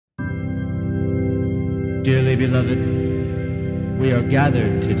Dearly beloved, we are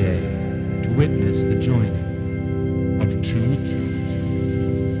gathered today to witness the joining of two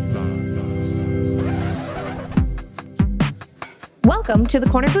loves. Welcome to The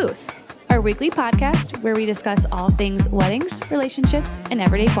Corner Booth, our weekly podcast where we discuss all things weddings, relationships, and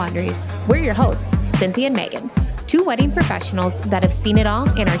everyday quandaries. We're your hosts, Cynthia and Megan, two wedding professionals that have seen it all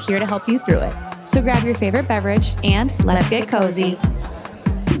and are here to help you through it. So grab your favorite beverage and let's get cozy.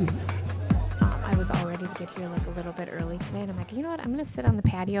 I was all ready to get here like a little bit early today, and I'm like, you know what? I'm going to sit on the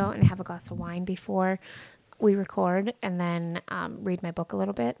patio and have a glass of wine before we record, and then read my book a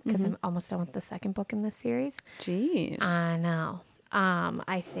little bit because I'm almost done with the second book in this series. Jeez. I know.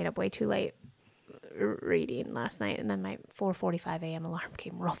 I stayed up way too late reading last night, and then my 4:45 a.m. alarm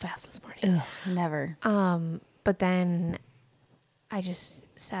came real fast this morning. Ugh, never. But then I just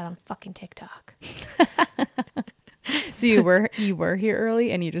sat on fucking TikTok. So you were here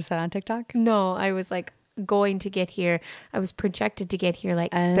early and you just sat on TikTok? No, I was like going to get here. I was projected to get here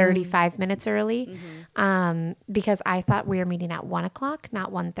like 35 minutes early because I thought we were meeting at 1 o'clock,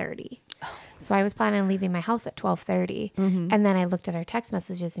 not 1:30. So I was planning on leaving my house at 12:30. And then I looked at our text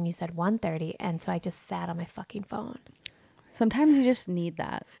messages and you said 1:30. And so I just sat on my fucking phone. Sometimes you just need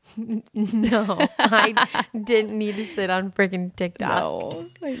that. No, I didn't need to sit on freaking TikTok. No,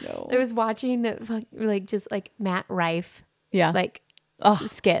 I know. I was watching like Matt Rife, Yeah.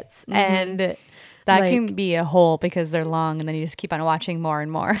 skits, and That can be a hole because they're long and then you just keep on watching more and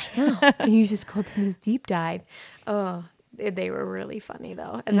more. and you just go through this deep dive. Oh, they were really funny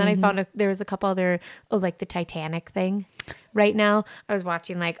though. And then I found there was a couple other, like the Titanic thing. Right now, I was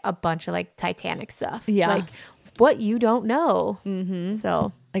watching like a bunch of like Titanic stuff. Yeah. Like what you don't know.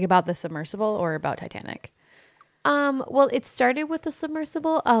 So Like about the submersible or about Titanic? well, it started with the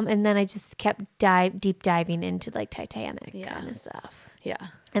submersible, and then I just kept deep diving into like Titanic kind of stuff. Yeah.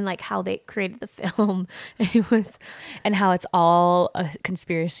 And like how they created the film. And it was, And how it's all a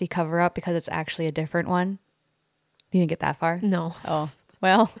conspiracy cover up because it's actually a different one. You didn't get that far? no, Oh,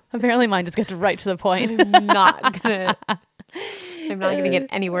 well, apparently mine just gets right to the point. I'm not gonna get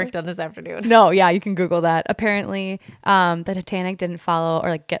any work done this afternoon. No, yeah, you can Google that. Apparently, the Titanic didn't follow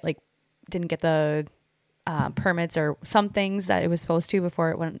or didn't get the permits or some things that it was supposed to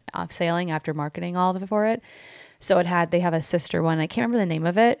before it went off sailing after marketing all of it for it. So they have a sister one. I can't remember the name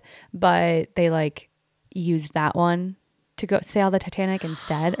of it, but they like used that one to go sail the Titanic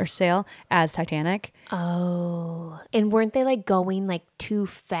instead, or sail as Titanic. Oh, and weren't they like going like too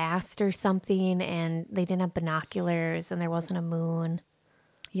fast or something, and they didn't have binoculars and there wasn't a moon?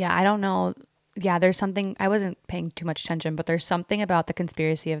 Yeah, I don't know. Yeah, there's something, I wasn't paying too much attention, but there's something about the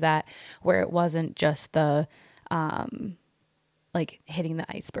conspiracy of that where it wasn't just the like hitting the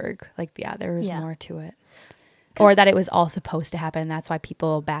iceberg. Like, yeah, there was more to it. Or that it was all supposed to happen. That's why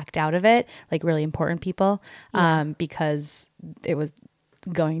people backed out of it, like really important people, because it was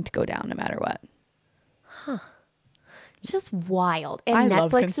going to go down no matter what. Just wild. And I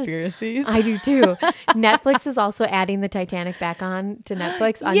Netflix love conspiracies. I do too. Netflix is also adding the Titanic back on to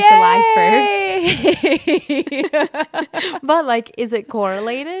Netflix on Yay! July 1st. But like, is it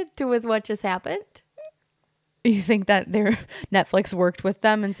correlated with what just happened? You think that their Netflix worked with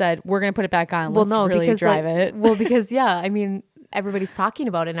them and said, we're going to put it back on. Let's really because drive it. Well, because I mean, everybody's talking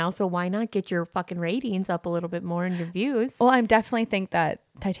about it now. So why not get your fucking ratings up a little bit more and your views? Well, I definitely think that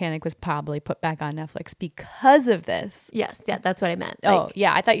Titanic was probably put back on Netflix because of this. Yes. Yeah. That's what I meant. Oh,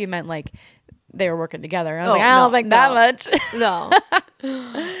 yeah. I thought you meant like they were working together. I was like, I don't think that much. No.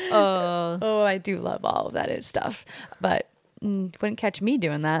 Oh, I do love all of that stuff. But wouldn't catch me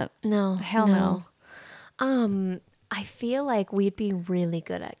doing that. No. Hell no. I feel like we'd be really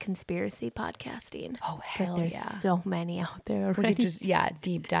good at conspiracy podcasting. Oh, but hell there's yeah. so many out there We already. could just,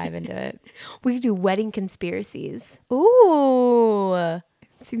 deep dive into it. We could do wedding conspiracies. Ooh.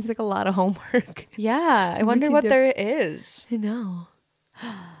 Seems like a lot of homework. Yeah. I wonder what there is. I know.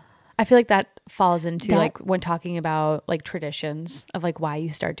 I feel like that falls into like when talking about like traditions of like why you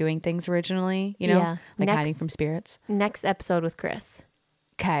start doing things originally, you know, Yeah. like hiding from spirits. Next episode with Chris.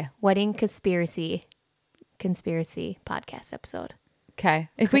 Okay. Wedding conspiracy podcast episode. Okay.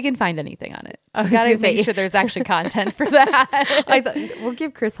 If we can find anything on it. I We was gotta gonna make say- sure there's actually content for that. I thought we'll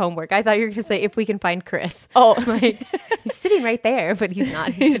give Chris homework. I thought you were gonna say if we can find Chris. Oh, Like he's sitting right there, but he's not.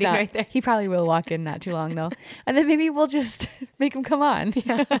 He's sitting not. right there. He probably will walk in not too long though. And then maybe we'll just make him come on.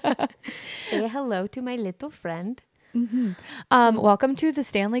 Say hello to my little friend. Welcome to the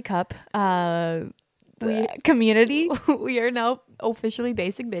Stanley Cup community. We are now officially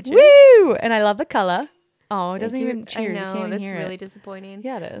basic bitches. Woo! And I love the color. Oh, it doesn't even cheers. I know, you can't even that's hear really it. disappointing.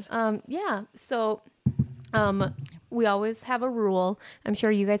 Yeah, it is. Yeah. So, we always have a rule. I'm sure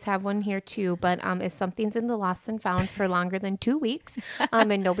you guys have one here too. But if something's in the lost and found for longer than 2 weeks,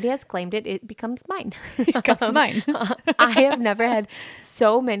 and nobody has claimed it, it becomes mine. It becomes mine. I have never had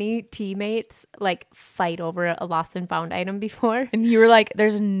so many teammates like fight over a lost and found item before. And you were like,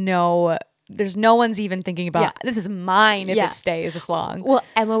 there's no one's even thinking about this is mine if it stays this long. Well,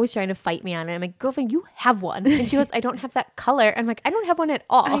 Emma was trying to fight me on it. I'm like, girlfriend, you have one. And she goes, I don't have that color. I'm like, I don't have one at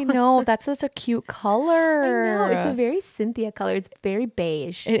all. I know. That's such a cute color. I know. It's a very Cynthia color. It's very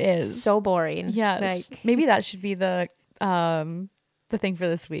beige. It is. So boring. Yes. Like, maybe that should be the thing for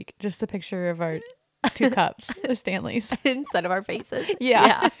this week. Just a picture of our 2 cups, the Stanleys. instead of our faces.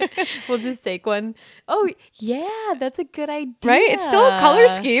 Yeah. We'll just take one. Oh, yeah. That's a good idea. Right? It's still a color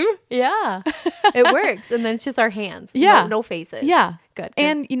scheme. Yeah. It works. And then it's just our hands. Yeah. No faces. Yeah. Good.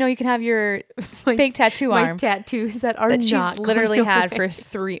 And you can have your fake tattoo my arm tattoos that are that not she's literally going had away. for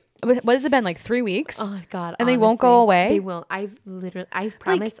 3. What has it been, like 3 weeks? Oh God. And they won't go away? They will. I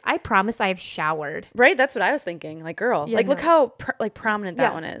promise I have showered. Right? That's what I was thinking. Like, girl, Yeah, like look no. how prominent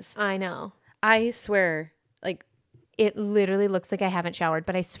that one is. I know. I swear, like It literally looks like I haven't showered,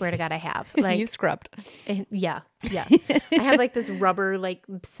 but I swear to God I have. Like, you scrubbed. yeah. I have like this rubber, like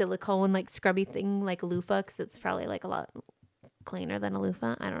silicone, like scrubby thing, like a loofah, because it's probably like a lot cleaner than a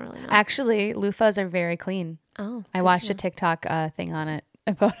loofah. I don't really know. Actually, loofahs are very clean. Oh, I watched a TikTok thing on it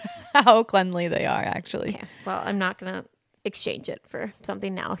about how cleanly they are, actually. okay. Well, I'm not gonna exchange it for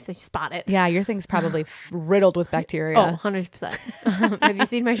something now, so just spot it. Yeah, your thing's probably riddled with bacteria. Oh, 100%. Have you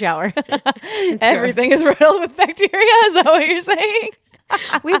seen my shower? Everything is riddled with bacteria. Is that what you're saying?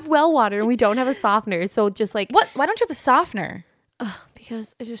 We have well water and we don't have a softener, so just like What? Why don't you have a softener?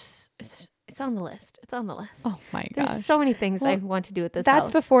 because it's on the list. It's on the list. Oh my There's gosh. so many things I want to do with this That's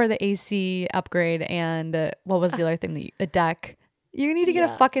house. before the AC upgrade and what was the other thing? The deck. You need to get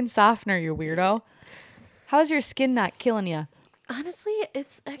a fucking softener, you weirdo. How's your skin not killing you? Honestly,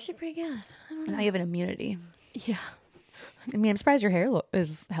 it's actually pretty good. Now you have an immunity. Yeah. I mean, I'm surprised your hair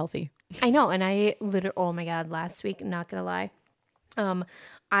is healthy. I know. And I literally, oh my God, last week, I'm not going to lie.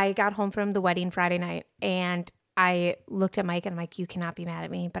 I got home from the wedding Friday night and I looked at Mike and I'm like, you cannot be mad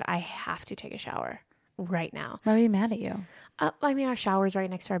at me, but I have to take a shower right now. Why are you mad at you? I mean, our shower's right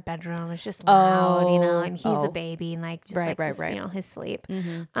next to our bedroom. It's just loud, and he's Oh. a baby and like just Right, likes right, his, right. his sleep.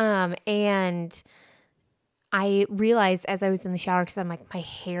 Mm-hmm. And I realized as I was in the shower, because I'm like, my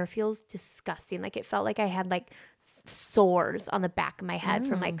hair feels disgusting. Like it felt like I had like sores on the back of my head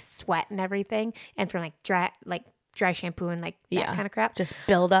from like sweat and everything, and from like dry shampoo and like that kind of crap. Just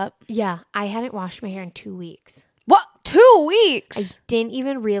build up. Yeah, I hadn't washed my hair in 2 weeks. What? 2 weeks? I didn't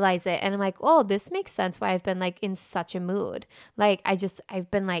even realize it, and I'm like, oh, this makes sense why I've been like in such a mood. Like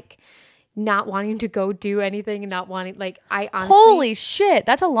I've been like not wanting to go do anything and not wanting like I honestly, Holy shit.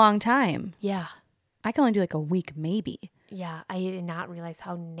 That's a long time. yeah. I can only do like a week, maybe. Yeah, I did not realize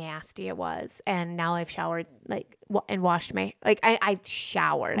how nasty it was. And now I've showered and washed my I've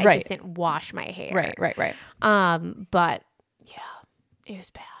showered. I Right. just didn't wash my hair. Right. But yeah, it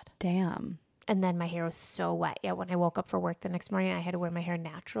was bad. Damn. And then my hair was so wet. Yeah, when I woke up for work the next morning, I had to wear my hair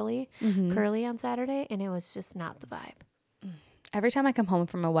naturally curly on Saturday, and it was just not the vibe. Every time I come home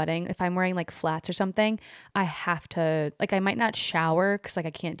from a wedding, if I'm wearing like flats or something, I have to, like, I might not shower because like I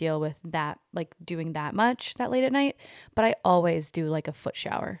can't deal with that, like doing that much that late at night, but I always do like a foot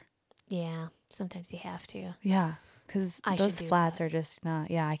shower. Yeah, sometimes you have to. Yeah. Because I those should do flats are just not,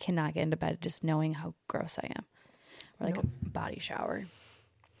 I cannot get into bed just knowing how gross I am. Or like a body shower.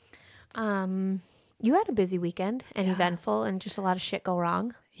 You had a busy weekend and eventful and just a lot of shit go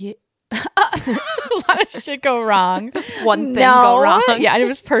wrong. Yeah. A lot of shit go wrong. One thing go wrong. Yeah, it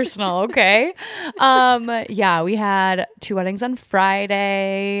was personal, okay? Yeah, we had 2 weddings on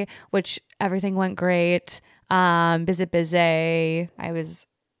Friday, which everything went great. Busy.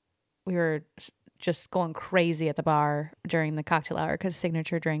 We were just going crazy at the bar during the cocktail hour because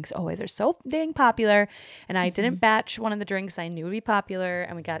signature drinks always are so dang popular. And I didn't batch one of the drinks I knew would be popular,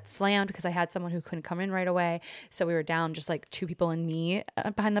 and we got slammed because I had someone who couldn't come in right away. So we were down just like 2 people and me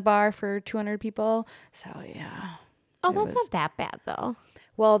behind the bar for 200 people. So yeah. Oh, that's not that bad though.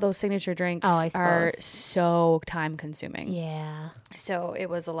 Well, those signature drinks I are suppose. so time consuming. Yeah. So it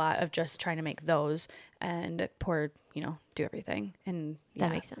was a lot of just trying to make those and pour, do everything. And That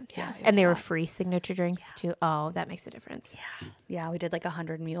makes sense. Yeah. it was And they a were lot. free signature drinks too. Oh, that makes a difference. Yeah, we did like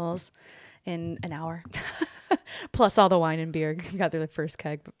 100 mules in an hour. Plus all the wine and beer. We got through the first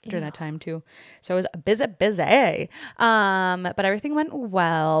keg during that time too. So it was busy. But everything went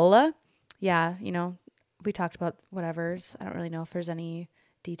well. Yeah, we talked about whatever's. I don't really know if there's any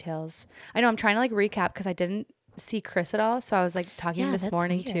details. I know I'm trying to like recap because I didn't see Chris at all. So I was like talking Yeah, this that's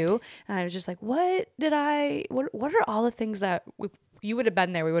morning weird. too. And I was just like, what are all the things that you would have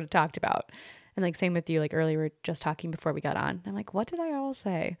been there, we would have talked about. And like, same with you, like earlier, we were just talking before we got on. I'm like, what did I all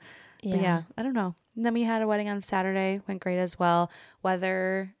say? But yeah, I don't know. And then we had a wedding on Saturday, went great as well.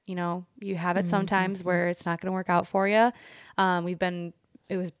 Whether, you have it sometimes where it's not going to work out for you.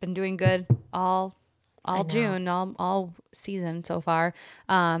 It was been doing good all June, all season so far.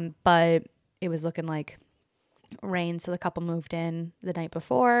 But it was looking like rain, so the couple moved in the night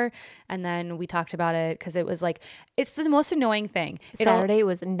before, and then we talked about it because it was like, it's the most annoying thing. Saturday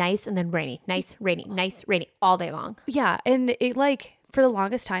was nice and then rainy, nice, rainy, nice, rainy all day long. Yeah, and it like for the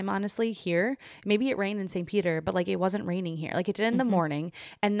longest time, honestly, here, maybe it rained in St. Peter, but like it wasn't raining here. Like it did in the morning,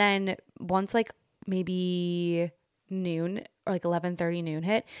 and then once like maybe noon or like 11:30 noon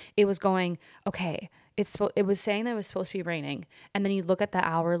hit, it was going, okay, it was saying that it was supposed to be raining, and then you look at the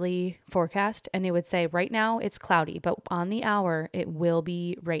hourly forecast and it would say right now it's cloudy, but on the hour it will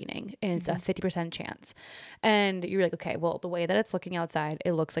be raining and it's a 50% chance. And you're like, okay, well, the way that it's looking outside,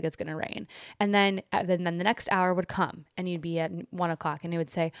 it looks like it's gonna rain. And then the next hour would come and you'd be at 1:00 and it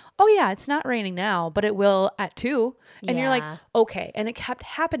would say, oh yeah, it's not raining now, but it will at 2. And you're like, okay. And it kept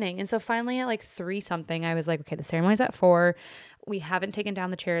happening. And so finally at like 3 something, I was like, okay, the ceremony's at 4. We haven't taken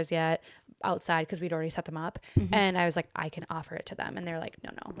down the chairs yet outside because we'd already set them up. And I was like, I can offer it to them. And they're like,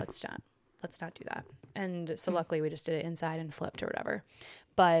 no, let's not do that. And so luckily we just did it inside and flipped or whatever.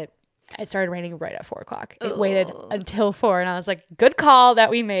 But it started raining right at 4:00. It waited until 4. And I was like, good call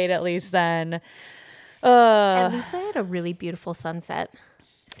that we made at least then. At least I had a really beautiful sunset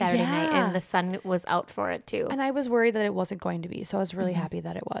Saturday night, and the sun was out for it too. And I was worried that it wasn't going to be. So I was really happy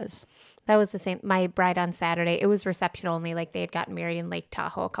that it was. That was the same. My bride on Saturday, it was reception only. Like they had gotten married in Lake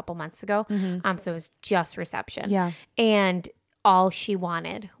Tahoe a couple months ago. So it was just reception. Yeah. And all she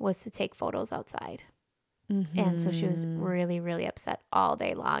wanted was to take photos outside. And so she was really, really upset all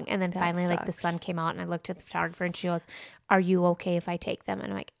day long. And then finally, like the sun came out and I looked at the photographer and she goes, are you okay if I take them?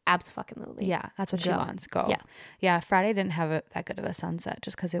 And I'm like, absolutely. Yeah, that's what she wants. Go. Yeah. Yeah. Friday didn't have that good of a sunset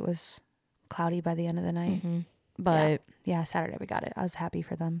just because it was cloudy by the end of the night. But yeah, Saturday we got it. I was happy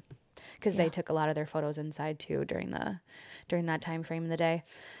for them because they took a lot of their photos inside too during that time frame of the day.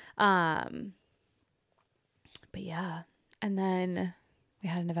 But yeah. And then we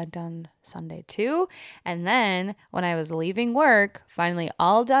had an event on Sunday too. And then when I was leaving work, finally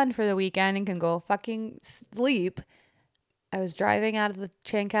all done for the weekend and can go fucking sleep, I was driving out of the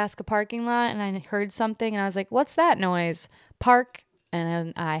Chankaska parking lot and I heard something and I was like, what's that noise? Park.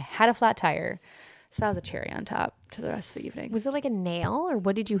 And I had a flat tire. So that was a cherry on top to the rest of the evening. Was it like a nail or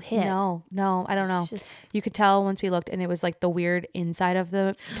what did you hit? No, I don't know. You could tell once we looked and it was like the weird inside of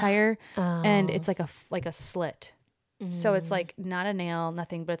the tire and it's like a slit. So it's like not a nail,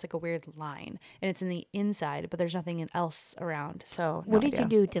 nothing, but it's like a weird line and it's in the inside, but there's nothing else around. So what did you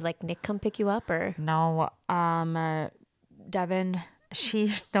do? Did like Nick come pick you up or? No, Devin,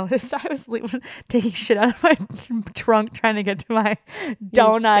 she noticed I was taking shit out of my trunk trying to get to my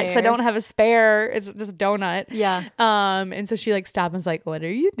donut because I don't have a spare. It's just a donut. Yeah. And so she like stopped and was like, what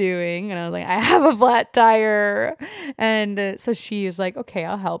are you doing? And I was like, I have a flat tire. And so she was like, okay,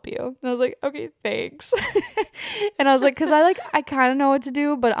 I'll help you. And I was like, okay, thanks. And I was like, because I kind of know what to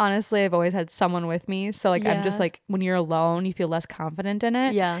do, but honestly, I've always had someone with me. So like, I'm just like, when you're alone, you feel less confident in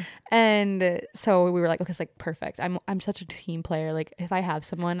it. Yeah. And so we were like, okay, it's like perfect. I'm such a team player. Like if I have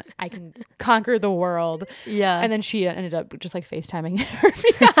someone, I can conquer the world. Yeah. And then she ended up just like FaceTiming her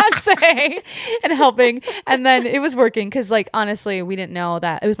fiance and helping. And then it was working because like, honestly, we didn't know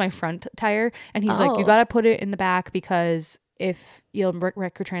that it was my front tire. And he's like, you got to put it in the back because if you'll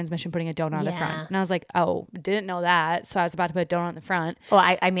wreck your transmission putting a donut on the front. And I was like, oh, didn't know that. So I was about to put a donut on the front. Well,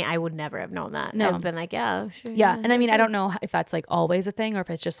 I mean, I would never have known that. No. I've been like, yeah, sure. Yeah. And I mean, I don't know if that's like always a thing or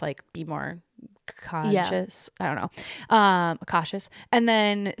if it's just like be more conscious. I don't know. Cautious. And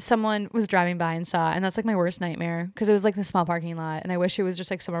then someone was driving by and saw, and that's like my worst nightmare because it was like the small parking lot and I wish it was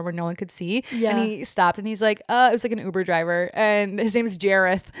just like somewhere where no one could see. And he stopped and he's like, it was like an Uber driver and his name is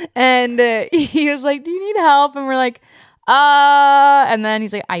Jareth. And he was like, do you need help? And we're like, and then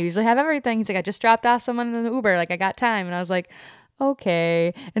he's like, I usually have everything. He's like, I just dropped off someone in the Uber. Like I got time. And I was like,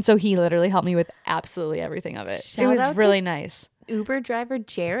 okay. And so he literally helped me with absolutely everything of it. It was really nice. Uber driver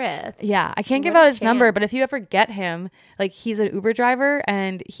Jareth. Yeah, I can't give out his number, but if you ever get him, like he's an Uber driver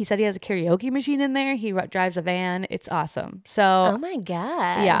and he said he has a karaoke machine in there. He drives a van. It's awesome. So, oh my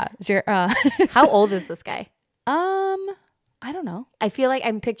God. Yeah. How old is this guy? I don't know. I feel like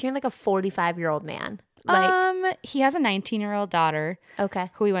I'm picturing like a 45-year-old man. Like, he has a 19-year-old daughter. Okay.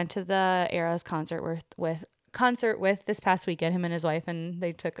 Who we went to the Eras concert with concert with this past weekend, him and his wife, and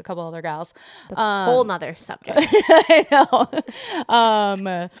they took a couple other gals. That's a whole nother subject. I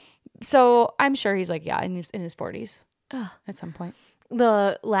know. So I'm sure he's like, in his 40s at some point.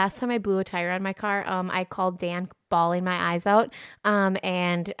 The last time I blew a tire on my car, I called Dan bawling my eyes out.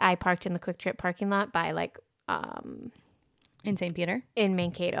 And I parked in the Quick Trip parking lot by In St. Peter? in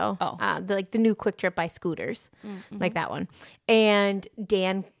Mankato. Oh. The new Quick Trip by Scooters, like that one. And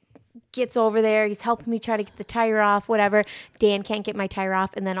Dan gets over there. He's helping me try to get the tire off, whatever. Dan can't get my tire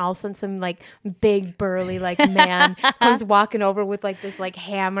off. And then all of a sudden some like big burly like man comes walking over with like this like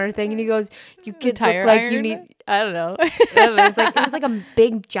hammer thing. And he goes, you kids look tire like iron? you need, I don't know. It was like a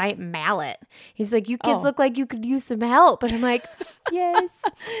big giant mallet. He's like, you kids look like you could use some help. And I'm like, yes.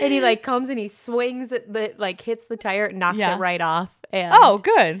 And he like comes and he swings it, but like hits the tire and knocks it right off. And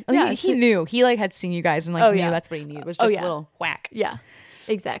Good. Yeah, He knew. He like had seen you guys and like knew yeah. that's what he needed. It was just a little whack. yeah,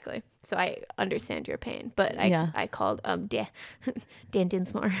 exactly. So I understand your pain, but I called Dan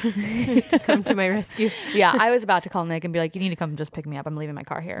Dinsmore to come to my rescue. Yeah, I was about to call Nick and be like, you need to come just pick me up. I'm leaving my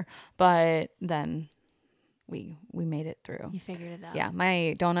car here. But then we made it through. You figured it out. Yeah,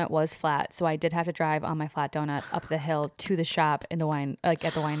 my donut was flat, so I did have to drive on my flat donut up the hill to the shop in the wine, like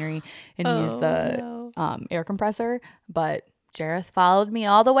at the winery, and use the air compressor. But Jareth followed me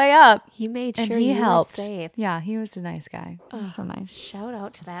all the way up. He made and sure he you helped. were safe. Yeah, he was a nice guy. He was so nice. Shout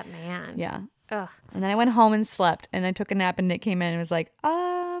out to that man. Yeah. Ugh. And then I went home and slept, and I took a nap, and Nick came in and was like,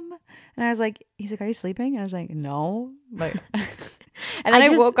 and I was like, he's like, are you sleeping? And I was like, no. But and then I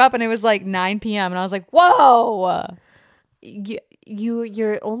woke up and it was like 9 p.m. and I was like, whoa.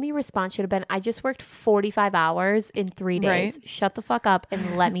 Your only response should have been, I just worked 45 hours in 3 days. Right. Shut the fuck up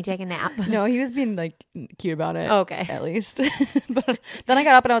and let me take a nap. No, he was being like cute about it. Okay. At least. But then I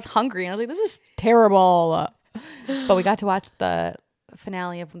got up and I was hungry and I was like, this is terrible. But we got to watch the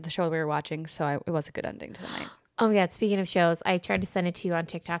finale of the show we were watching. So it was a good ending to the night. Oh my God, speaking of shows, I tried to send it to you on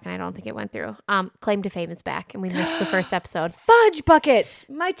TikTok and I don't think it went through. Claim to Fame is back and we missed the first episode. Fudge buckets.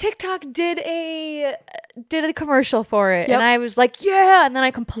 My TikTok did a commercial for it. Yep. And I was like, yeah. And then I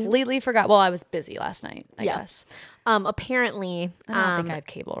completely forgot. Well, I was busy last night, I guess. Apparently, I don't think I have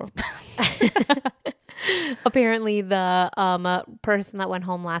cable. apparently the person that went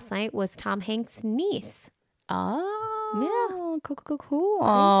home last night was Tom Hanks' niece. Oh, yeah.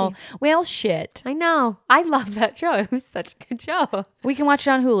 Cool. Well, shit. I know. I love that show. It was such a good show. We can watch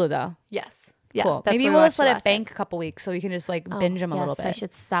it on Hulu, though. Yes. Yeah. Cool. That's Maybe where we'll we just let watched it bank a couple weeks so we can just like binge them a little bit. I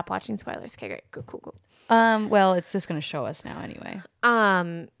should stop watching spoilers. Okay, great. Cool. Well, it's just going to show us now anyway.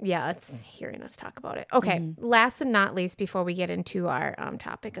 Yeah, it's hearing us talk about it. Okay. Last and not least, before we get into our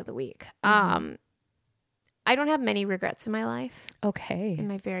topic of the week, I don't have many regrets in my life. Okay. In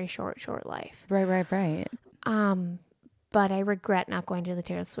my very short life. Right. But I regret not going to the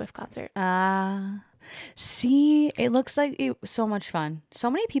Taylor Swift concert. See, it looks like it was so much fun.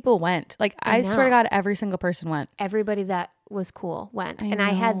 So many people went. Like, I swear to God, every single person went. Everybody that was cool went.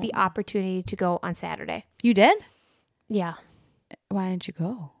 I had the opportunity to go on Saturday. You did? Yeah. Why didn't you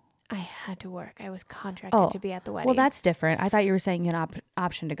go? I had to work. I was contracted to be at the wedding. Well, that's different. I thought you were saying you had an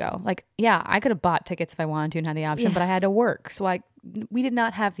option to go. Like, yeah, I could have bought tickets if I wanted to and had the option, but I had to work. So we did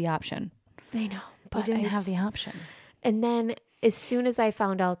not have the option. I know. But we didn't have the option. And then as soon as I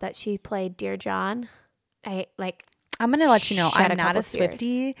found out that she played Dear John, I'm going to let you know, I'm not a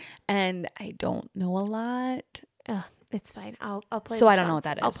Swiftie and I don't know a lot. It's fine. I'll play So the I don't song. know what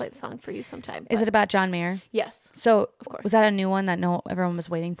that is. I'll play the song for you sometime. Is it about John Mayer? Yes. So of course. Was that a new one that everyone was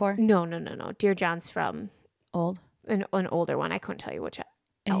waiting for? No. Dear John's from old, an older one. I couldn't tell you which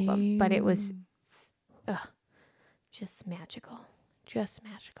album, but it was just magical.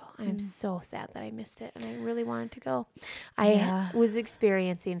 And I'm so sad that I missed it and I really wanted to go. I was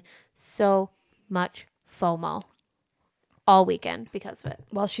experiencing so much FOMO all weekend because of it.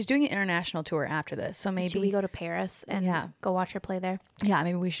 Well, she's doing an international tour after this, so maybe should we go to Paris and go watch her play there? Yeah,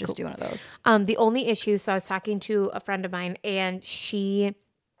 maybe we should just do one of those. The only issue, so I was talking to a friend of mine and she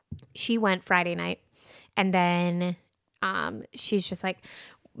went Friday night and then she's just like,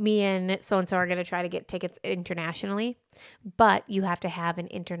 me and so-and-so are going to try to get tickets internationally, but you have to have an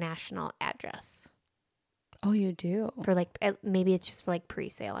international address. Oh, you do? For maybe it's just for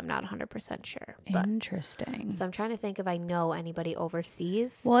pre-sale. I'm not 100% sure. Interesting. So I'm trying to think if I know anybody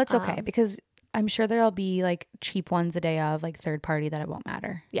overseas. Well, it's okay because I'm sure there'll be cheap ones a day of third party that it won't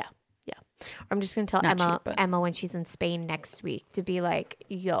matter. Yeah. I'm just going to tell Emma when she's in Spain next week to be like,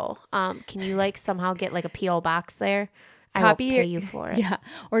 yo, can you somehow get a P.O. box there? I will pay you for it. Yeah.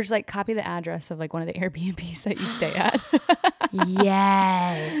 Or just copy the address of one of the Airbnbs that you stay at.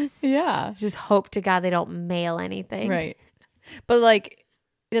 Yes. Yeah. Just hope to God they don't mail anything. Right. But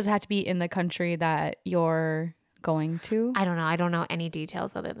it doesn't have to be in the country that you're going to. I don't know. I don't know any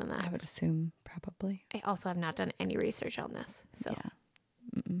details other than I that. would assume probably. I also have not done any research on this. So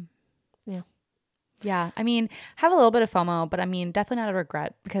yeah. Yeah. I mean, have a little bit of FOMO, but I mean, definitely not a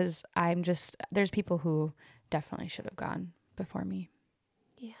regret because there's people who definitely should have gone before me.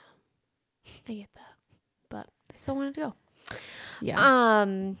 Yeah. I get that. But I still wanted to go. Yeah.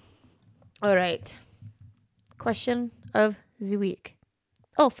 All right. Question of the week.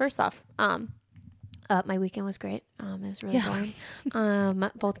 Oh, first off, my weekend was great. It was really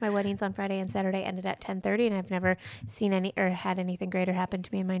boring. Both my weddings on Friday and Saturday ended at 10:30, and I've never seen any or had anything greater happen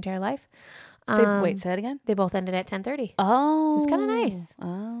to me in my entire life. Wait, say it again. They both ended at 10:30. Oh, It was kind of nice.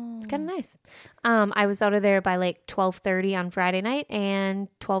 Oh, It's kind of nice. I was out of there by like 12:30 on Friday night and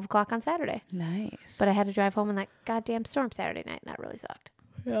 12 o'clock on Saturday. nice. But I had to drive home in that goddamn storm Saturday night, and that really sucked.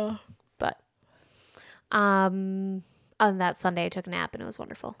 Yeah. But on that Sunday, I took a nap, and it was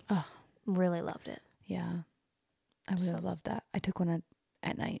wonderful. Oh, Really loved it. yeah. I would have loved that. I took one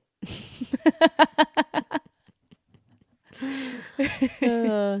at night.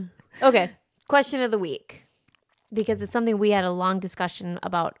 Okay. Question of the week. Because it's something we had a long discussion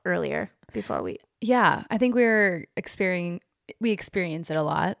about earlier before we. Yeah, I think we experience it a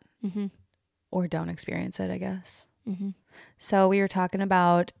lot, or don't experience it, I guess. So we were talking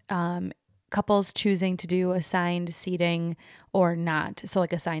about couples choosing to do assigned seating or not. So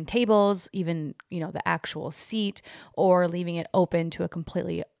like assigned tables, even the actual seat, or leaving it open to a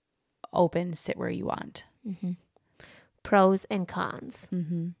completely open sit where you want. Pros and cons.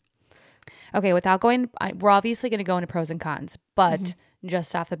 Okay, without going, we're obviously going to go into pros and cons, but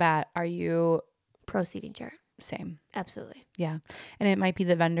just off the bat, are you Pro seating chart. same? Absolutely. Yeah. And it might be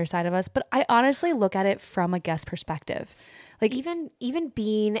the vendor side of us, but I honestly look at it from a guest perspective. Like Even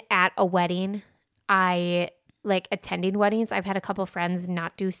being at a wedding, I like attending weddings. I've had a couple friends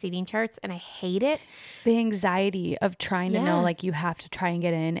not do seating charts, and I hate it. the anxiety of trying to know, like you have to try and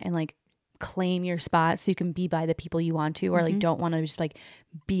get in and like claim your spot so you can be by the people you want to, or like don't want to just like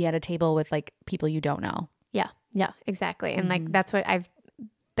be at a table with like people you don't know. Yeah, exactly. And like that's what I've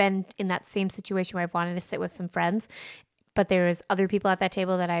been in, that same situation where I've wanted to sit with some friends, but there was other people at that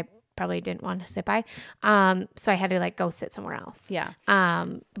table that I probably didn't want to sit by. So I had to like go sit somewhere else. Yeah.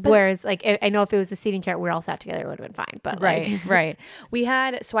 Whereas like I know if it was a seating chart, we're all sat together, it would have been fine. But like, Right.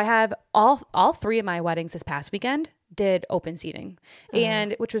 I have all three of my weddings this past weekend did open seating.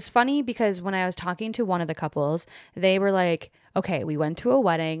 And which was funny because when I was talking to one of the couples, they were like, okay, we went to a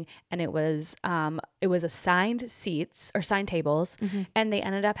wedding and it was assigned seats or assigned tables, and they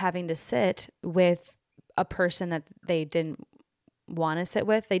ended up having to sit with a person that they didn't want to sit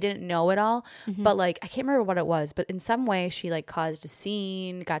with. They didn't know it all, but like I can't remember what it was, but in some way she like caused a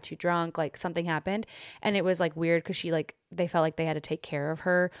scene, got too drunk, like something happened, and it was like weird because she like they felt like they had to take care of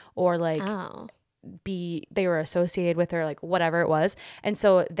her or like they were associated with her, like whatever it was. And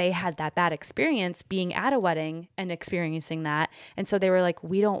so they had that bad experience being at a wedding and experiencing that. And so they were like,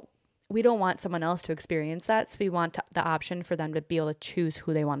 we don't want someone else to experience that. So we want the option for them to be able to choose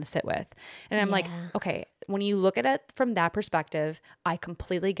who they want to sit with. And I'm like, okay, when you look at it from that perspective, I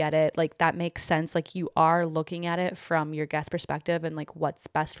completely get it. Like that makes sense. Like you are looking at it from your guest perspective and like what's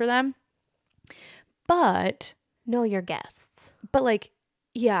best for them. But know your guests. But like,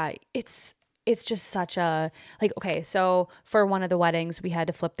 yeah, it's just such a like, okay, so for one of the weddings, we had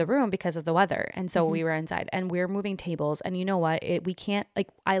to flip the room because of the weather. And so we were inside and we were moving tables. And you know what? We can't, like,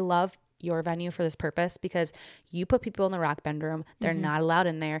 I love your venue for this purpose because you put people in the rock bend room. They're not allowed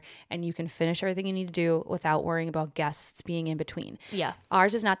in there, and you can finish everything you need to do without worrying about guests being in between. Yeah.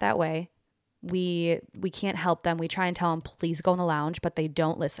 Ours is not that way. We can't help them. We try and tell them, please go in the lounge, but they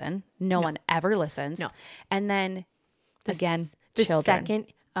don't listen. No one ever listens. No. And then the children. Second.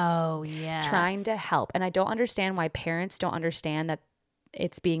 Oh, yeah. Trying to help. And I don't understand why parents don't understand that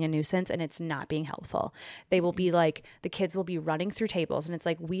it's being a nuisance and it's not being helpful. They will be like, the kids will be running through tables and it's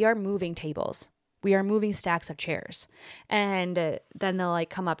like, we are moving tables. We are moving stacks of chairs. And then they'll like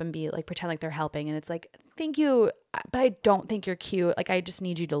come up and be like, pretend like they're helping. And it's like, thank you, but I don't think you're cute. Like, I just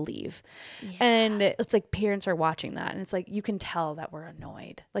need you to leave. Yeah. And it's like parents are watching that. And it's like, you can tell that we're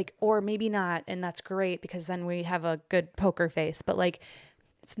annoyed. Like, or maybe not. And that's great because then we have a good poker face. But like,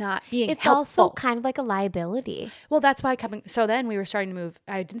 it's not being It's helpful. also kind of like a liability. Well, that's why so then we were starting to move.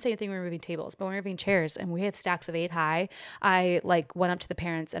 I didn't say anything, we were moving tables, but we were moving chairs and we have stacks of 8 high. I like went up to the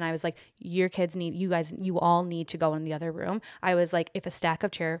parents and I was like, you all need to go in the other room. I was like, if a stack of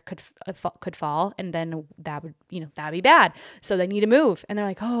chair could fall, and then that would, that'd be bad. So they need to move. And they're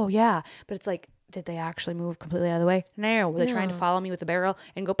like, oh yeah. But it's like, did they actually move completely out of the way? No. They're trying to follow me with a barrel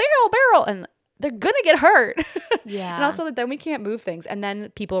and go barrel. And they're going to get hurt. Yeah. And also then we can't move things. And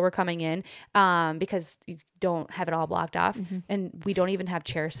then people were coming in because you don't have it all blocked off. And we don't even have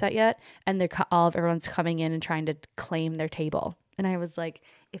chairs set yet. And everyone's coming in and trying to claim their table. And I was like,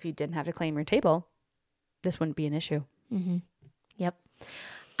 if you didn't have to claim your table, this wouldn't be an issue. Yep.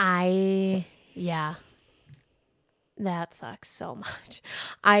 Yeah. That sucks so much.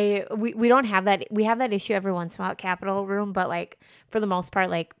 We don't have that. We have that issue every once in a while at Capitol Room, but like for the most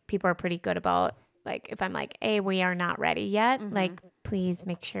part, like people are pretty good about like if I'm like, hey, we are not ready yet, like please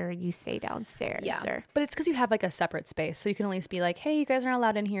make sure you stay downstairs. Yeah. But it's because you have like a separate space. So you can at least be like, hey, you guys aren't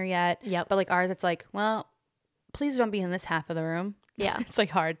allowed in here yet. Yep. But like ours, it's like, well, please don't be in this half of the room. Yeah. It's like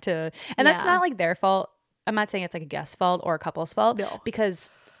hard to, and that's not like their fault. I'm not saying it's like a guest's fault or a couple's fault. No.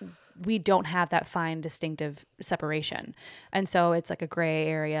 Because we don't have that fine distinctive separation. And so it's like a gray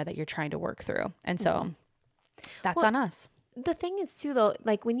area that you're trying to work through. And so that's on us. The thing is too though,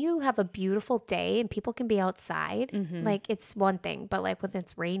 like when you have a beautiful day and people can be outside, like it's one thing, but like when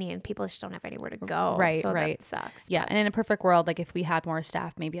it's raining and people just don't have anywhere to go. Right, so right. that sucks. Yeah. And in a perfect world, like if we had more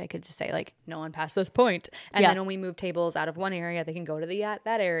staff, maybe I could just say like, no one past this point. And then when we move tables out of one area, they can go to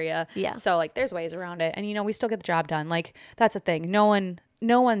that area. Yeah. So like there's ways around it. And you know, we still get the job done. Like that's the thing. No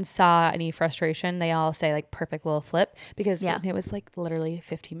one saw any frustration. They all say like perfect little flip because it was like literally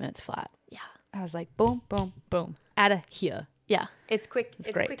 15 minutes flat. Yeah. I was like, boom, boom, boom, out of here. Yeah. It's quick. It's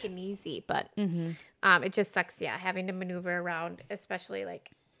great. quick and easy, but it just sucks. Yeah. Having to maneuver around, especially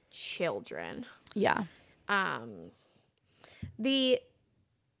like children. Yeah. There's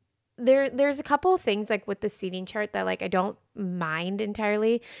a couple of things like with the seating chart that like I don't mind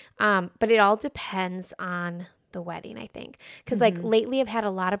entirely. But it all depends on the wedding, I think. Because like lately I've had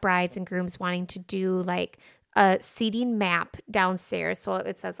a lot of brides and grooms wanting to do like a seating map downstairs. So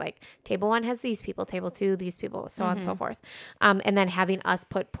it says like table 1 has these people, table 2, these people, so on and so forth. And then having us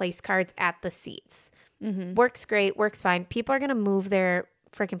put place cards at the seats. Works great, works fine. People are going to move their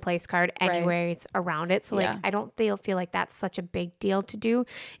freaking place card anyways around it. So like I don't feel like that's such a big deal to do.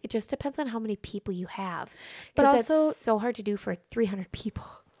 It just depends on how many people you have. But also it's so hard to do for 300 people.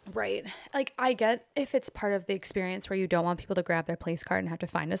 Right. Like I get if it's part of the experience where you don't want people to grab their place card and have to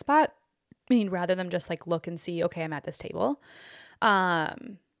find a spot. I mean, rather than just like look and see, okay, I'm at this table.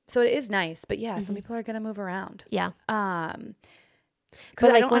 So it is nice, but yeah, some people are going to move around. Yeah. But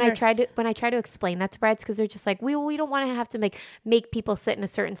like when I try to explain that to brides, because they're just like, we don't want to have to make people sit in a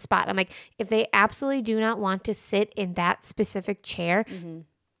certain spot. I'm like, if they absolutely do not want to sit in that specific chair,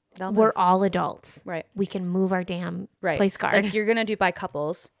 we're all adults. Right. We can move our damn place card. Like you're going to do by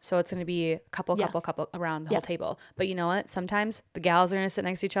couples. So it's going to be couple around the whole table. But you know what? Sometimes the gals are going to sit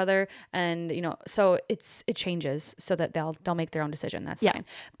next to each other and, you know, so it changes so that they'll make their own decision. That's fine.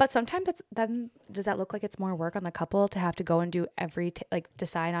 But sometimes does that look like it's more work on the couple to have to go and do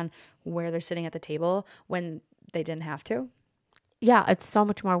decide on where they're sitting at the table when they didn't have to? Yeah. It's so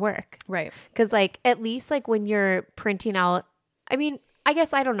much more work. Right. Because like, at least like when you're printing out, I mean, I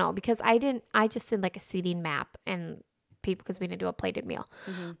guess I don't know because I just did like a seating map and people, because we didn't do a plated meal.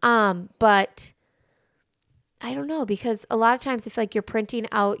 But I don't know because a lot of times if like you're printing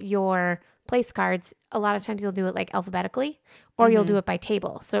out your place cards, a lot of times you'll do it like alphabetically or you'll do it by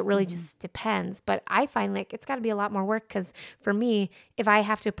table. So it really just depends. But I find like it's got to be a lot more work because for me, if I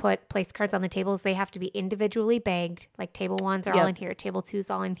have to put place cards on the tables, they have to be individually bagged. Like table 1s are all in here, table 2's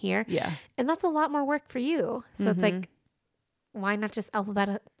all in here. Yeah. And that's a lot more work for you. So it's like, why not just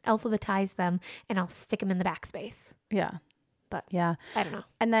alphabetize them and I'll stick them in the backspace? Yeah. But yeah, I don't know.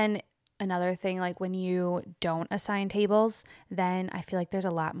 And then another thing, like when you don't assign tables, then I feel like there's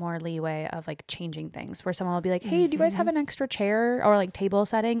a lot more leeway of like changing things where someone will be like, hey, do you guys have an extra chair or like table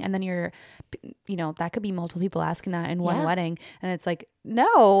setting? And then that could be multiple people asking that in one wedding. And it's like,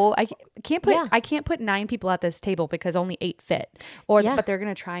 no, I can't put 9 people at this table because only 8 fit but they're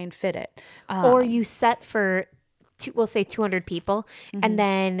going to try and fit it. Or you set for we'll say 200 people and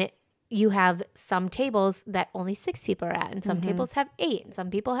then you have some tables that only 6 people are at and some tables have 8 and some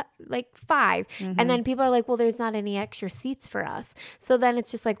people have like 5 and then people are like, well, there's not any extra seats for us. So then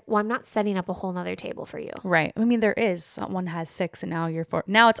it's just like, well, I'm not setting up a whole nother table for you. Right. I mean, there is one has 6 and now you're 4.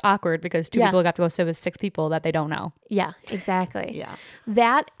 Now it's awkward because 2 people have to go sit with 6 people that they don't know. Yeah, exactly. Yeah.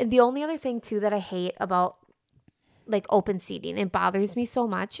 The only other thing too that I hate about like open seating, it bothers me so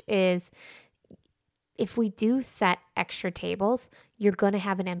much is if we do set extra tables, you're going to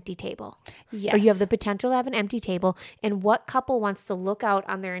have an empty table. Yes. Or you have the potential to have an empty table. And what couple wants to look out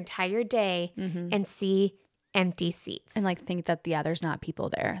on their entire day and see empty seats? And like think that, there's not people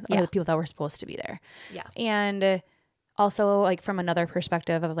there. Or the people that were supposed to be there. Yeah. And also like from another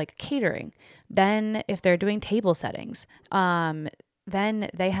perspective of like catering, then if they're doing table settings, then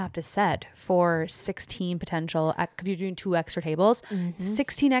they have to set for 16 potential, if you're doing 2 extra tables,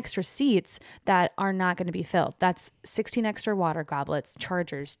 16 extra seats that are not going to be filled. That's 16 extra water goblets,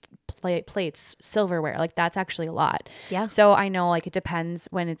 chargers, plates, silverware. Like that's actually a lot. Yeah. So I know like it depends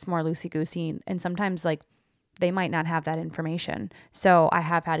when it's more loosey-goosey, and sometimes like they might not have that information. So I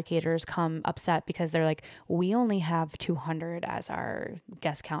have had caterers come upset because they're like, we only have 200 as our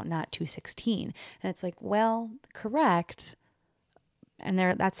guest count, not 216. And it's like, well, correct. And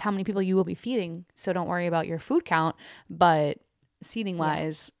that's how many people you will be feeding. So don't worry about your food count. But seating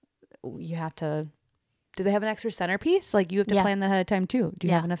wise, you have to, do they have an extra centerpiece? Like you have to plan that ahead of time too. Do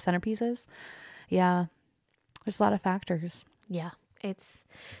you have enough centerpieces? Yeah. There's a lot of factors. Yeah.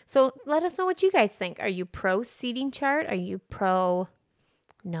 So let us know what you guys think. Are you pro seating chart? Are you pro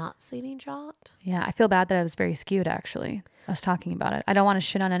not seating chart? Yeah. I feel bad that I was very skewed actually. I was talking about it. I don't want to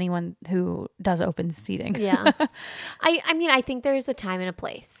shit on anyone who does open seating. Yeah. I mean, I think there's a time and a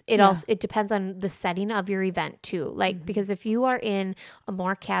place. It depends on the setting of your event too. Like, because if you are in a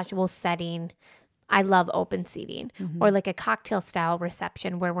more casual setting, I love open seating, or like a cocktail style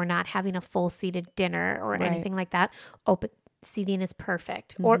reception where we're not having a full seated dinner or anything like that. Open seating is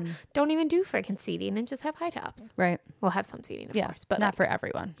perfect. Or don't even do freaking seating and just have high tops. Right. We'll have some seating, of course, but not for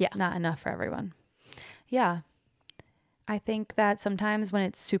everyone. Yeah. Not enough for everyone. Yeah. I think that sometimes when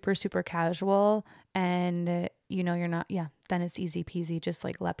it's super, super casual and you're not, then it's easy peasy. Just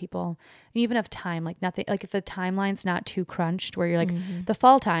like let people, even if time, like nothing, like if the timeline's not too crunched where you're like the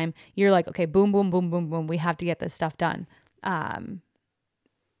fall time, you're like, okay, boom, boom, boom, boom, boom. We have to get this stuff done. And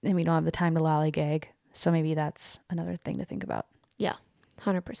we don't have the time to lollygag. So maybe that's another thing to think about. Yeah.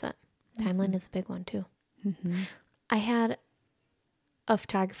 100%. Timeline is a big one too. I had a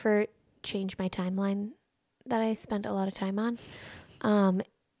photographer change my timeline that I spent a lot of time on.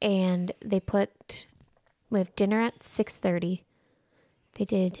 And we have dinner at 6:30. They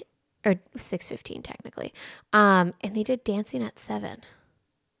did, or 6:15 technically. And they did dancing at 7.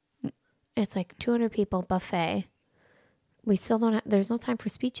 It's like 200 people buffet. We still don't there's no time for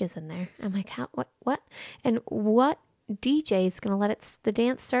speeches in there. I'm like, what? And what DJ is going to let the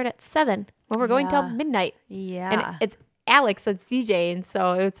dance start at 7 when we're going till midnight? Yeah. And it's Alex that's DJ. And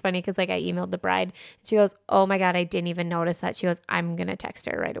so it was funny because like I emailed the bride and she goes, oh my God, I didn't even notice that. She goes, I'm going to text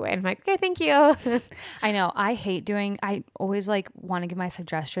her right away. And I'm like, okay, thank you. I know. I always like want to give my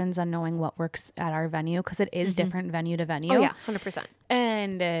suggestions on knowing what works at our venue because it is different venue to venue. Oh yeah, 100%.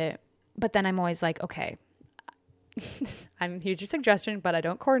 And, but then I'm always like, okay, here's your suggestion, but I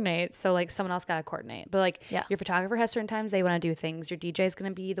don't coordinate. So like someone else got to coordinate. But like your photographer has certain times they want to do things. Your DJ is going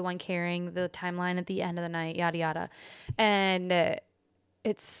to be the one carrying the timeline at the end of the night, yada, yada. And I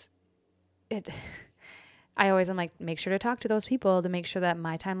always am like, make sure to talk to those people to make sure that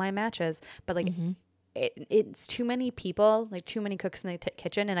my timeline matches. But like it's too many people, like too many cooks in the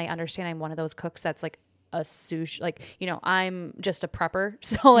kitchen. And I understand I'm one of those cooks that's like a sushi, like, I'm just a prepper.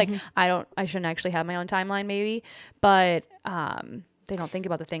 So like, I shouldn't actually have my own timeline maybe, but, they don't think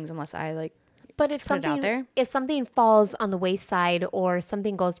about the things unless I like, but if something falls on the wayside or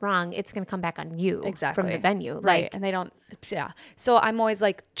something goes wrong, it's going to come back on you from the venue. Right. And they don't, So I'm always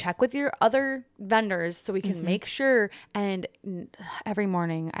like, check with your other vendors so we can make sure. And every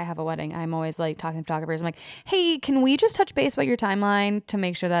morning I have a wedding. I'm always like talking to photographers. I'm like, hey, can we just touch base about your timeline to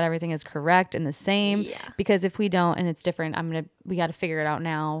make sure that everything is correct and the same? Yeah. Because if we don't, and it's different, we got to figure it out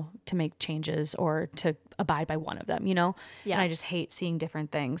now to make changes or to abide by one of them, Yeah. And I just hate seeing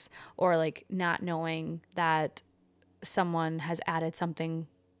different things or like not knowing that someone has added something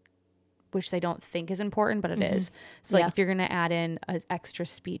which they don't think is important, but it is. So like if you're going to add in an extra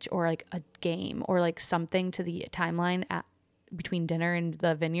speech or like a game or like something to the timeline between dinner and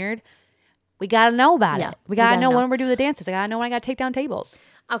the vineyard, we got to know about it. We got to know when we're doing the dances. I got to know when I got to take down tables.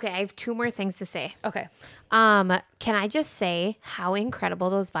 Okay. I have 2 more things to say. Okay. Can I just say how incredible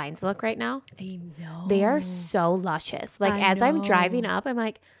those vines look right now? I know. They are so luscious. Like as I'm driving up, I'm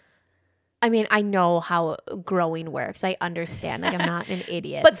like, I know how growing works. I understand. Like I'm not an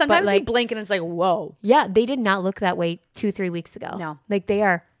idiot. But sometimes you blink and it's like, whoa. Yeah. They did not look that way 2-3 weeks ago. No. Like they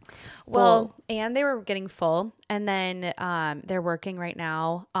are full. Well, and they were getting full. And then they're working right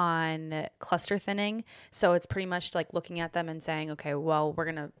now on cluster thinning. So it's pretty much like looking at them and saying, okay, well,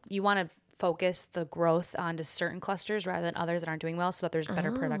 you want to focus the growth onto certain clusters rather than others that aren't doing well so that there's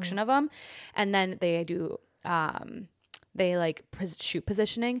better production of them. And then they do, they like shoot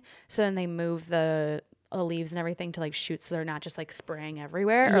positioning. So then they move the leaves and everything to like shoot so they're not just like spraying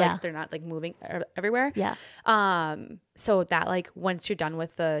everywhere or like they're not like moving everywhere. Yeah. So that like once you're done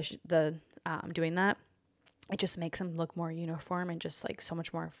with the doing that, it just makes them look more uniform and just like so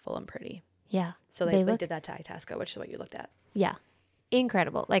much more full and pretty. Yeah. So they did that to Itasca, which is what you looked at. Yeah.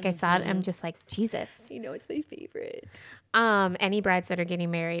 incredible. Like I saw it, I'm just like, Jesus. You know, it's my favorite. Any brides that are getting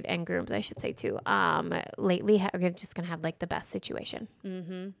married and grooms, I should say too, lately are just gonna have like the best situation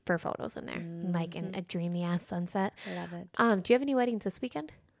for photos in there, like in a dreamy ass sunset. I love it. Do you have any weddings this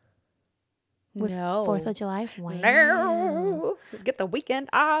weekend? No. 4th of July? Wow. No. Let's get the weekend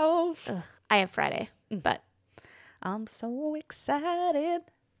off. Ugh, I have Friday, but I'm so excited.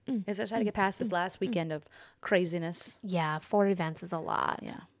 Is I try to get past this last weekend of craziness. yeah, 4 events is a lot.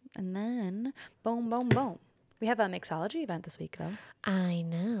 Yeah. And then boom, boom, boom. We have a mixology event this week though. I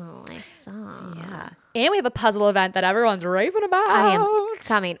know. I saw. Yeah. And we have a puzzle event that everyone's raving about. I am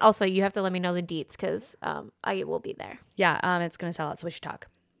coming. Also, you have to let me know the deets because I will be there. Yeah. It's going to sell out. So we should talk.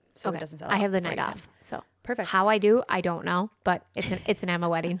 So it doesn't sell out. I have the before night you off. So perfect. how I do, I don't know, but it's an Emma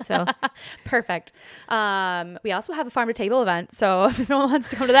wedding. So Perfect. We also have a farm to table event. So if anyone wants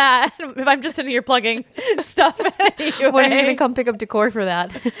to come to that, if I'm just sitting here plugging stuff anyway. when are you going to come pick up decor for that?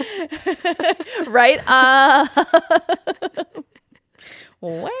 Right?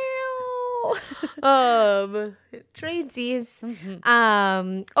 Well, tradesies.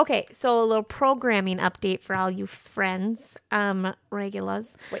 Okay, so a little programming update for all you friends,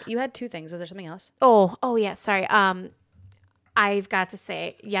 regulars. wait, you had 2 things. Was there something else? Oh yeah, sorry. I've got to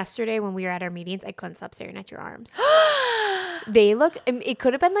say, yesterday when we were at our meetings, I couldn't stop staring at your arms. They look, it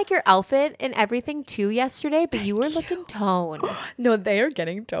could have been like your outfit and everything too yesterday, but you were looking toned. No, they are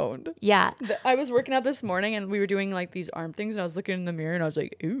getting toned. Yeah. I was working out this morning and we were doing like these arm things and I was looking in the mirror and I was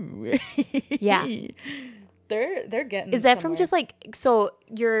like, ooh. Yeah. They're getting Is that from just like, so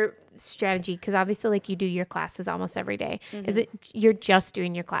your strategy, because obviously like you do your classes almost every day. Is it you're just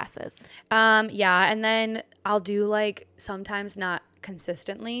doing your classes? Yeah, and then I'll do like sometimes not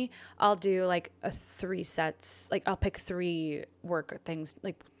consistently. I'll do like 3 sets. Like I'll pick 3 things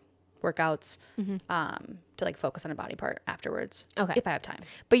like workouts to like focus on a body part afterwards. Okay. If I have time.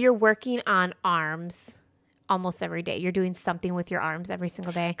 But you're working on arms almost every day. You're doing something with your arms every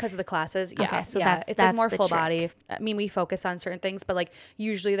single day. Because of the classes, yeah. Okay, so yeah. It's that's like more the full trick. body. I mean, we focus on certain things, but like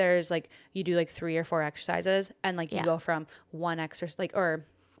usually there's like you do like 3 or 4 exercises, and like you Yeah. go from one exercise, like or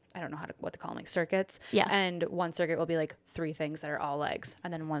I don't know what to call them, like circuits. Yeah. And one circuit will be like 3 things that are all legs,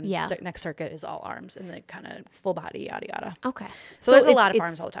 and then one next circuit is all arms, and like kind of full body, yada yada. Okay. So there's a it's- lot of it's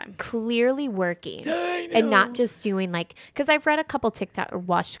arms all the time. Clearly working and not just doing like, because I've read a couple TikTok or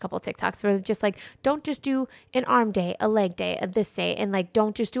watched a couple TikToks where they're just like, don't just do an arm day, a leg day, a this day, and like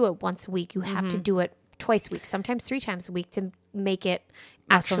don't just do it once a week. You have to do it twice a week, sometimes 3 times a week to make it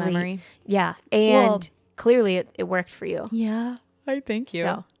Muscle actually memory. Yeah, and clearly it worked for you. Yeah, I thank you.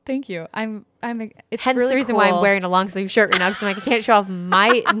 So. Thank you. It's Hence really the reason cool. why I'm wearing a long sleeve shirt right now, because I'm like, I can't show off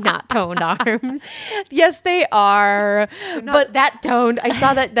my not toned arms. Yes, they are. But that toned, I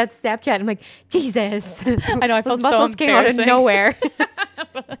saw that Snapchat. And I'm like, Jesus. I know. I felt Those muscles so came out of embarrassing. nowhere.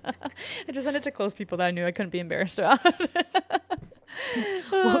 I just wanted to close people that I knew I couldn't be embarrassed about.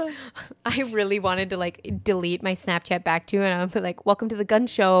 Well, I really wanted to like delete my Snapchat back to you, and I'm like, welcome to the gun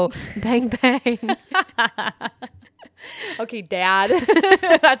show. Bang, bang. Okay, Dad.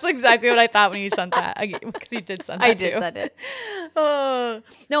 That's exactly what I thought when you sent that. Because you did send that I did too. send it.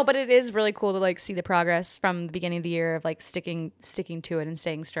 No, but it is really cool to like see the progress from the beginning of the year of like sticking to it and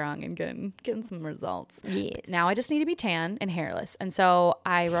staying strong and getting some results. Yes. Now I just need to be tan and hairless. And so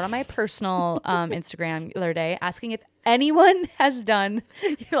I wrote on my personal Instagram the other day asking if anyone has done.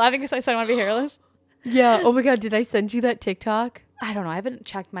 You're laughing because I said I want to be hairless. Yeah. Oh my God. Did I send you that TikTok? I don't know. I haven't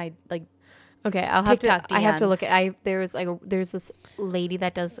checked my like. Okay, I'll have TikTok to. I have to look DMs. at. There's this lady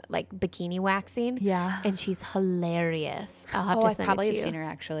that does like bikini waxing. Yeah. and she's hilarious. I'll have to I send probably it to have you. seen her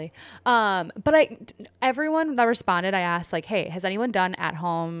actually. But everyone that responded, I asked like, hey, has anyone done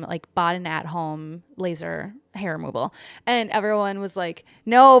bought an at home laser hair removal? And everyone was like,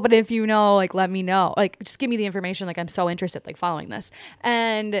 no, but if you know, like, let me know. Like, just give me the information. Like, I'm so interested, like, following this.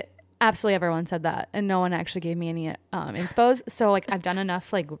 And absolutely everyone said that, and no one actually gave me any inspos. So like, I've done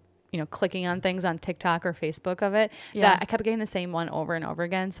enough like, clicking on things on TikTok or Facebook of it that I kept getting the same one over and over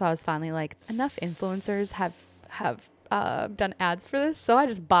again. So I was finally like, enough influencers have done ads for this. So I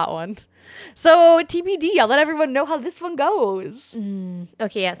just bought one. So TBD, I'll let everyone know how this one goes.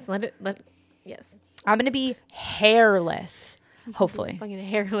 Okay, yes. Yes. I'm going to be hairless, hopefully. Fucking a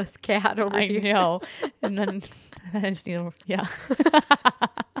hairless cat over I here. know. And then I just need yeah.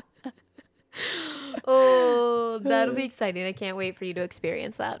 Oh, that'll be exciting. I can't wait for you to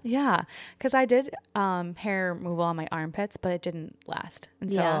experience that. Yeah, because I did hair removal on my armpits, but it didn't last.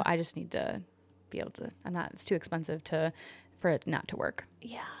 And so Yeah. I just need to be able to, it's too expensive for it not to work.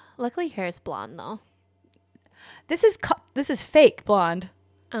 Yeah. Luckily, your hair is blonde though. This is fake blonde.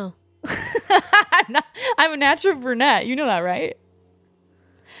 Oh. I'm a natural brunette. You know that, right?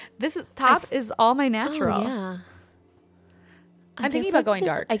 This top is all my natural. Oh, yeah. I'm thinking about going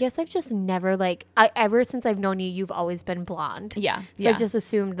dark. I guess I've just never ever since I've known you, you've always been blonde. Yeah. So I just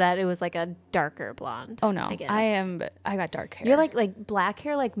assumed that it was like a darker blonde. Oh no, I guess. I got dark hair. You're like black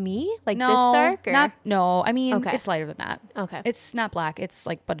hair like me? Like no, this dark? Or? No, I mean, Okay. it's lighter than that. Okay. It's not black. It's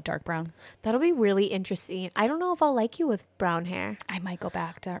like, but a dark brown. That'll be really interesting. I don't know if I'll like you with brown hair. I might go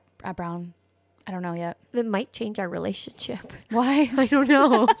back to brown. I don't know yet. That might change our relationship. Why? I don't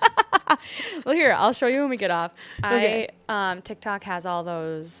know. Well, here, I'll show you when we get off. Okay. TikTok has all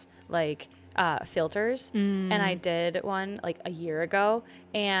those like filters, and I did one like a year ago,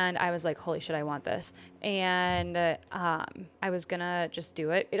 and I was like, holy shit, I want this. And I was gonna just do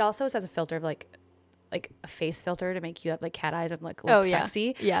it. It also has a filter of like a face filter to make you have like cat eyes and like look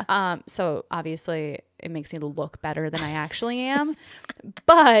sexy. Yeah. So obviously it makes me look better than I actually am.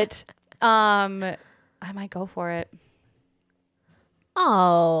 But I might go for it.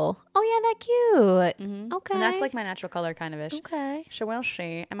 Oh yeah, that cute. Mm-hmm. Okay. And that's like my natural color kind of ish. Okay. So we'll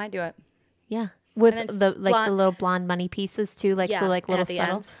see. I might do it. Yeah. With And it's the blonde. little blonde money pieces too, like so like and little at the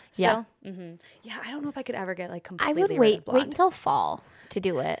subtle. ends Yeah. still. Mm-hmm. Yeah, I don't know if I could ever get like I completely would rid wait of blonde. until fall to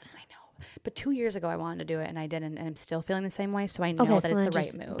do it. I know. But 2 years ago I wanted to do it and I didn't, and I'm still feeling the same way, so I know Okay, that so it's then the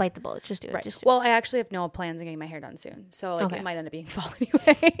just right move. bite the bullet. Just do it. Right. Just do Well, I actually have no plans on getting my hair done soon. So like Okay. it might end up being fall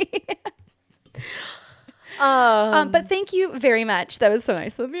anyway. it. But thank you very much. That was so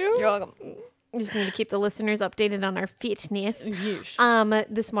nice of you. You're welcome. We just need to keep the listeners updated on our fitness. Yeesh.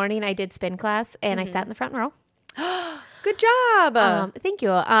 This morning I did spin class and I sat in the front row. Good job. Thank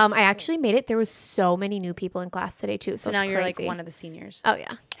you. I actually made it. There was so many new people in class today too. So so now it's you're like crazy. one of the seniors. Oh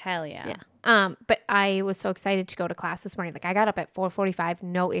yeah. Hell yeah. Yeah. But I was so excited to go to class this morning. Like I got up at 4:45,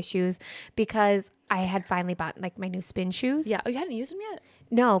 no issues, because I had finally bought like my new spin shoes. Yeah. Oh, you hadn't used them yet?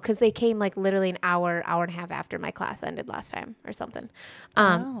 No, because they came like literally an hour and a half after my class ended last time or something.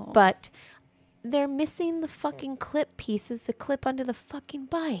 But they're missing the fucking clip pieces, the clip under the fucking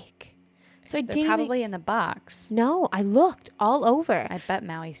bike. So I They're didn't probably in the box. No, I looked all over. I bet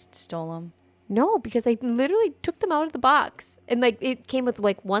Maui stole them. No, because I literally took them out of the box. And like it came with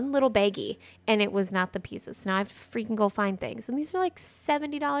like one little baggie and it was not the pieces. So now I have to freaking go find things. And these are like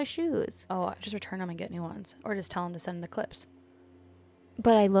 $70 shoes. Oh, just return them and get new ones, or just tell them to send the clips.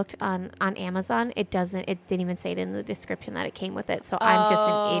 But I looked on Amazon. It didn't even say it in the description that it came with it. So I'm just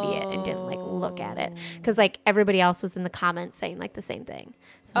an idiot and didn't like look at it. Because like everybody else was in the comments saying like the same thing.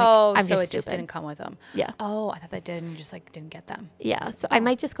 So I'm like, so it stupid. just didn't come with them. Yeah. Oh, I thought they did and you just like didn't get them. Yeah. So I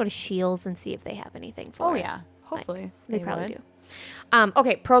might just go to Shields and see if they have anything for it. yeah. Hopefully. They probably do.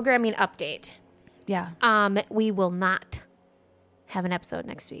 Okay. Programming update. Yeah. We will not have an episode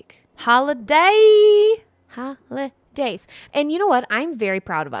next week. Holiday. Holidays. And you know what? I'm very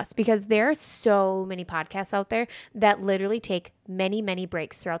proud of us because there are so many podcasts out there that literally take many, many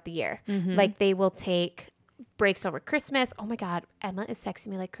breaks throughout the year. Mm-hmm. Like they will take breaks over Christmas. Oh my God. Emma is texting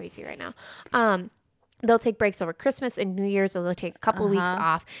me like crazy right now. They'll take breaks over Christmas and New Year's, or they'll take a couple of weeks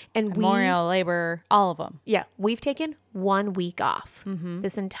off. And Memorial, Labor, all of them. Yeah, we've taken 1 week off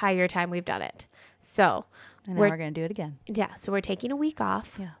this entire time we've done it. So And now we're going to do it again. yeah, so we're taking a week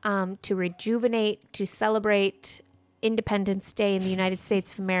off Yeah. to rejuvenate, to celebrate Independence Day in the United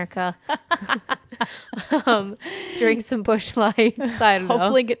States of America. Drink some Busch Lights. I don't know.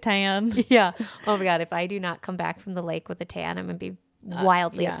 Hopefully get tan. Yeah. Oh my God, if I do not come back from the lake with a tan, I'm going to be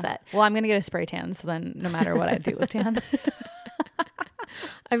wildly upset. Well, I'm going to get a spray tan, so then no matter what I do with tan.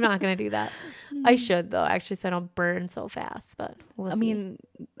 I'm not going to do that. I should, though, actually, so I don't burn so fast, but we'll see. I mean,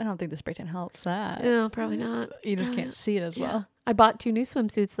 I don't think the spray tan helps that. No, probably not. You just can't see it as well. I bought 2 new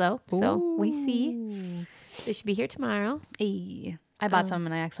swimsuits, though, so we see. They should be here tomorrow. Hey. I bought some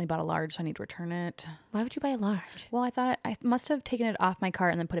and I accidentally bought a large, so I need to return it. Why would you buy a large? Well, I thought I must have taken it off my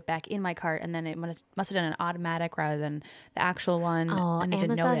cart and then put it back in my cart, and then it must have done an automatic rather than the actual one. Oh, and I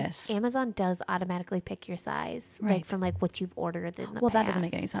didn't notice. Amazon does automatically pick your size, like Right. from like what you've ordered in the Well, past. that doesn't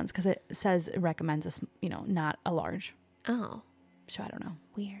make any sense because it says it recommends us, not a large. Oh, So I don't know.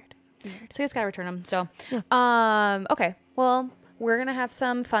 weird. So you just gotta return them. So, okay. Well, we're gonna have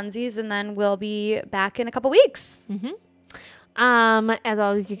some funsies, and then we'll be back in a couple weeks. As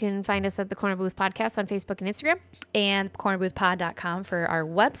always, you can find us at the Corner Booth Podcast on Facebook and Instagram. And cornerboothpod.com for our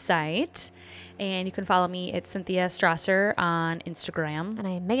website. And you can follow me at Cynthia Strasser on Instagram. And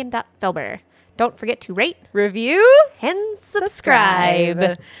I am Megan.Felber. Don't forget to rate, Review and subscribe.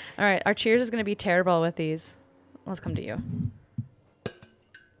 All right. Our cheers is going to be terrible with these. Let's come to you.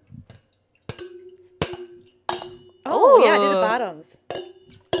 Oh, yeah. Do the bottoms.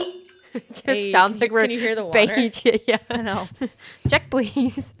 It just Hey, sounds like we're can you hear the water? banging. Yeah. I know. Check,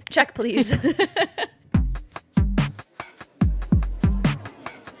 please. Check, please.